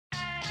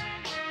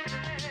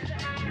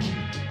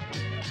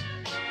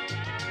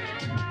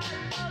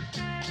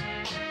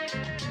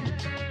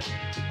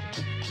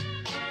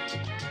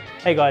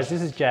Hey guys,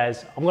 this is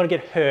Jazz. I'm gonna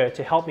get her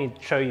to help me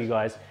show you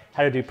guys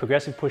how to do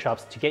progressive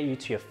push-ups to get you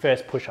to your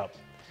first push-up.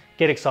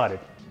 Get excited.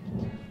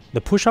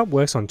 The push-up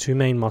works on two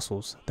main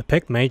muscles, the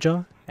pec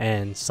major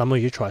and some of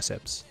your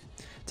triceps,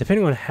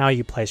 depending on how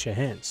you place your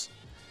hands.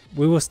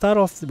 We will start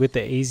off with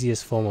the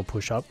easiest form of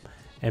push-up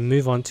and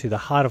move on to the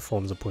harder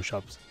forms of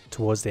push-ups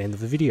towards the end of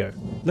the video.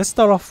 Let's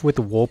start off with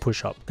the wall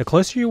push-up. The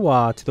closer you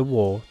are to the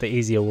wall, the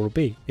easier it will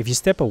be. If you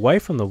step away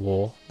from the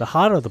wall, the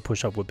harder the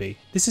push-up will be.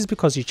 This is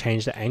because you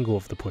change the angle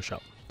of the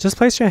push-up. Just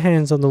place your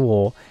hands on the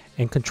wall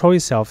and control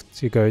yourself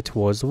to go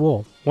towards the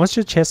wall. Once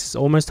your chest is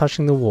almost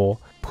touching the wall,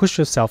 push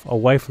yourself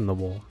away from the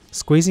wall,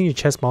 squeezing your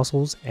chest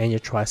muscles and your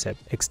tricep,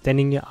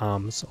 extending your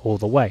arms all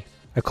the way.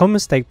 A common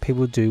mistake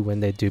people do when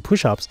they do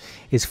push-ups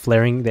is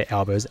flaring their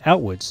elbows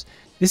outwards.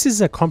 This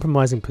is a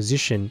compromising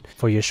position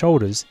for your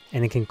shoulders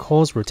and it can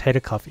cause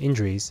rotator cuff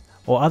injuries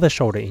or other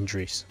shoulder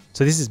injuries.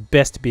 So this is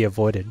best to be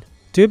avoided.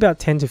 Do about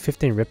 10 to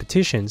 15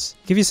 repetitions,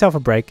 give yourself a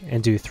break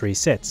and do 3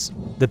 sets.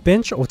 The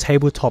bench or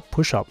tabletop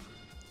push-up.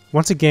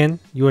 Once again,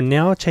 you are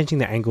now changing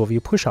the angle of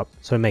your push-up,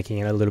 so making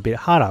it a little bit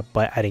harder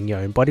by adding your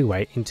own body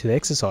weight into the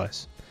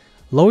exercise.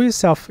 Lower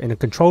yourself in a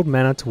controlled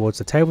manner towards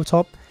the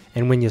tabletop,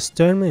 and when your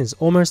sternum is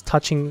almost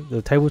touching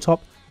the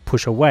tabletop,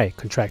 push away,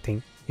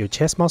 contracting your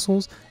chest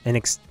muscles and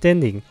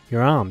extending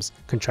your arms,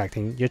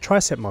 contracting your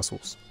tricep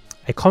muscles.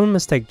 A common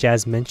mistake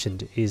Jazz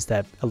mentioned is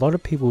that a lot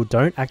of people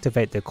don't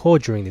activate their core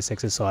during this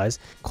exercise,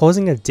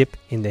 causing a dip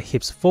in their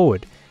hips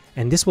forward,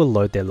 and this will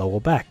load their lower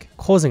back,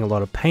 causing a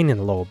lot of pain in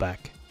the lower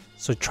back.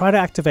 So try to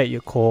activate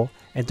your core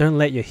and don't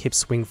let your hips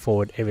swing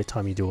forward every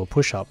time you do a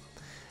push-up.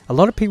 A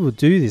lot of people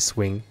do this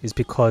swing is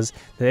because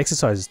the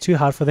exercise is too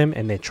hard for them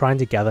and they're trying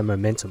to gather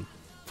momentum.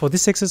 For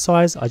this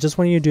exercise, I just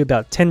want you to do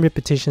about 10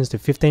 repetitions to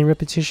 15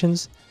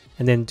 repetitions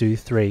and then do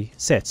 3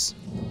 sets.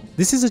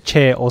 This is a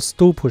chair or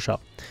stool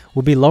push-up.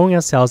 We'll be lowering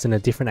ourselves in a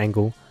different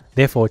angle,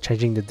 therefore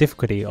changing the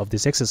difficulty of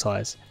this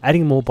exercise,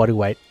 adding more body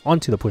weight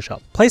onto the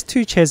push-up. Place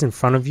 2 chairs in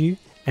front of you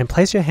and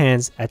place your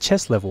hands at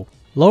chest level.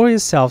 Lower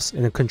yourselves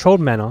in a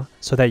controlled manner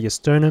so that your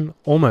sternum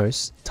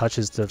almost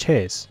touches the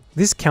chairs.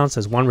 This counts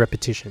as 1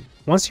 repetition.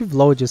 Once you've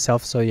lowered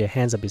yourself so your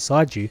hands are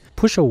beside you,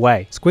 push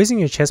away, squeezing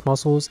your chest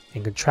muscles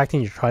and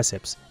contracting your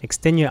triceps.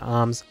 Extend your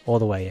arms all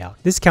the way out.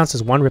 This counts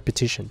as 1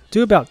 repetition.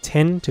 Do about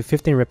 10 to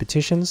 15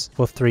 repetitions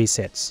for 3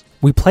 sets.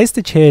 We placed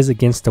the chairs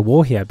against the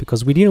wall here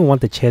because we didn't want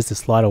the chairs to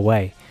slide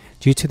away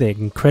due to the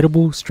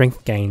incredible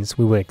strength gains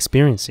we were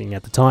experiencing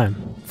at the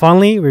time.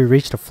 Finally, we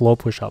reached a floor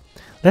push-up.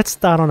 Let's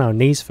start on our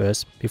knees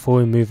first before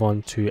we move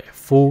on to a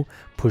full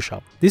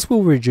push-up. This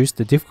will reduce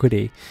the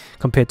difficulty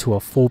compared to a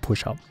full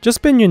push-up.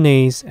 Just bend your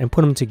knees and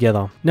put them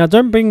together. Now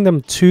don't bring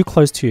them too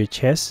close to your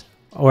chest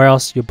or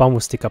else your bum will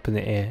stick up in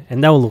the air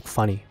and that will look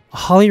funny. I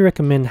highly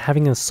recommend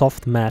having a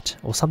soft mat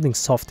or something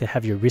soft to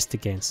have your wrist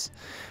against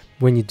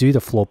when you do the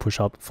floor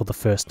push-up for the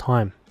first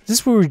time.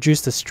 This will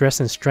reduce the stress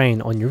and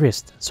strain on your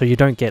wrist so you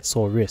don't get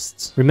sore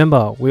wrists.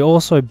 Remember, we're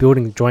also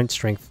building joint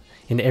strength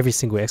in every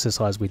single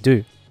exercise we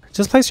do.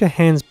 Just place your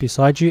hands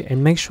beside you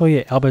and make sure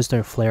your elbows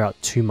don't flare out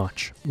too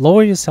much.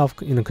 Lower yourself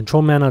in a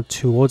controlled manner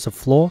towards the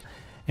floor,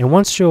 and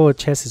once your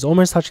chest is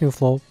almost touching the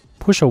floor,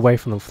 push away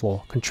from the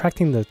floor,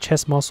 contracting the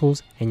chest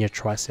muscles and your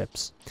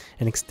triceps,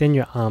 and extend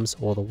your arms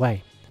all the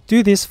way.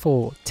 Do this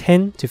for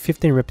 10 to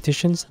 15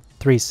 repetitions,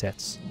 3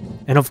 sets.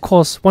 And of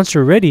course, once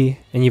you're ready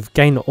and you've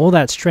gained all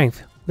that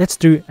strength, let's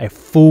do a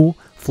full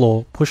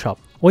floor push-up.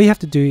 All you have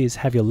to do is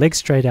have your legs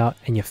straight out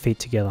and your feet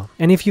together.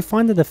 And if you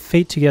find that the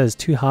feet together is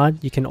too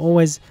hard, you can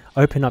always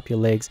open up your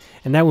legs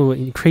and that will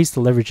increase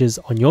the leverages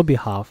on your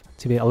behalf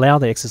to allow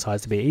the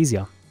exercise to be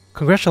easier.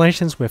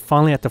 Congratulations, we're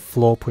finally at the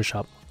floor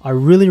push-up. I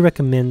really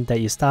recommend that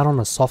you start on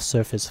a soft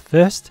surface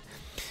first.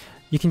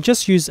 You can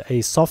just use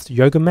a soft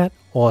yoga mat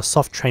or a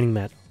soft training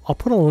mat. I'll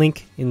put a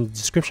link in the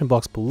description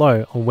box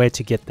below on where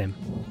to get them.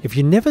 If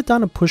you've never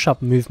done a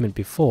push-up movement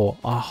before,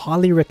 I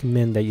highly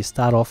recommend that you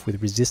start off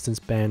with resistance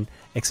band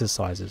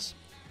exercises.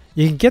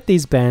 You can get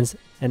these bands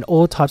and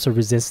all types of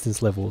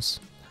resistance levels,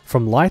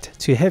 from light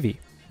to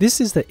heavy.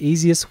 This is the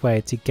easiest way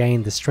to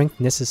gain the strength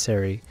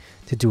necessary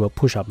to do a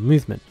push-up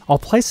movement. I'll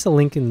place the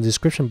link in the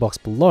description box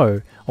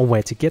below on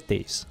where to get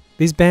these.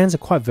 These bands are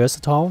quite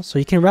versatile, so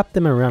you can wrap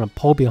them around a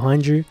pole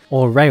behind you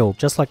or a rail,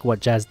 just like what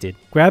Jazz did.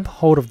 Grab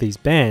hold of these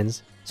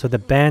bands so the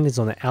band is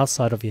on the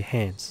outside of your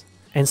hands,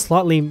 and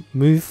slightly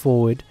move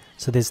forward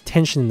so there's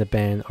tension in the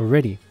band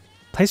already.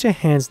 Place your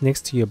hands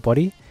next to your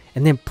body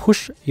and then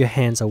push your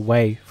hands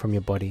away from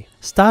your body.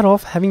 Start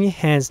off having your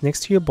hands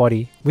next to your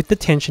body with the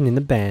tension in the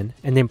band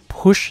and then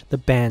push the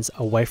bands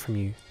away from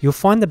you. You'll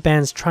find the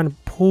bands trying to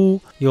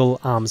pull your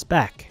arms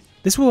back.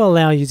 This will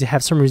allow you to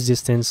have some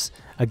resistance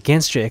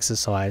against your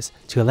exercise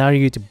to allow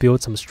you to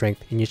build some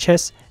strength in your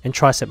chest and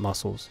tricep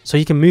muscles so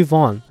you can move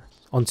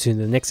onto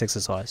the next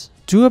exercise.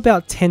 Do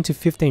about 10 to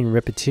 15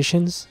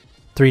 repetitions,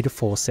 3 to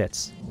 4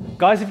 sets.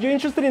 Guys, if you're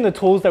interested in the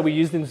tools that we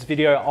used in this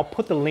video, I'll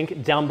put the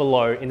link down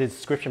below in the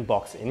description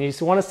box. And if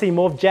you want to see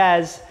more of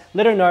Jazz,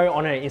 let her know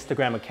on her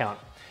Instagram account.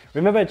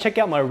 Remember to check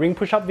out my ring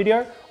push-up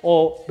video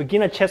or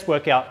beginner chest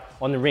workout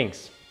on the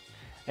rings.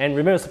 And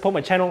remember to support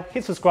my channel,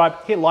 hit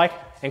subscribe, hit like,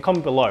 and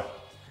comment below.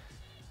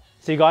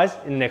 See you guys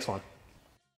in the next one.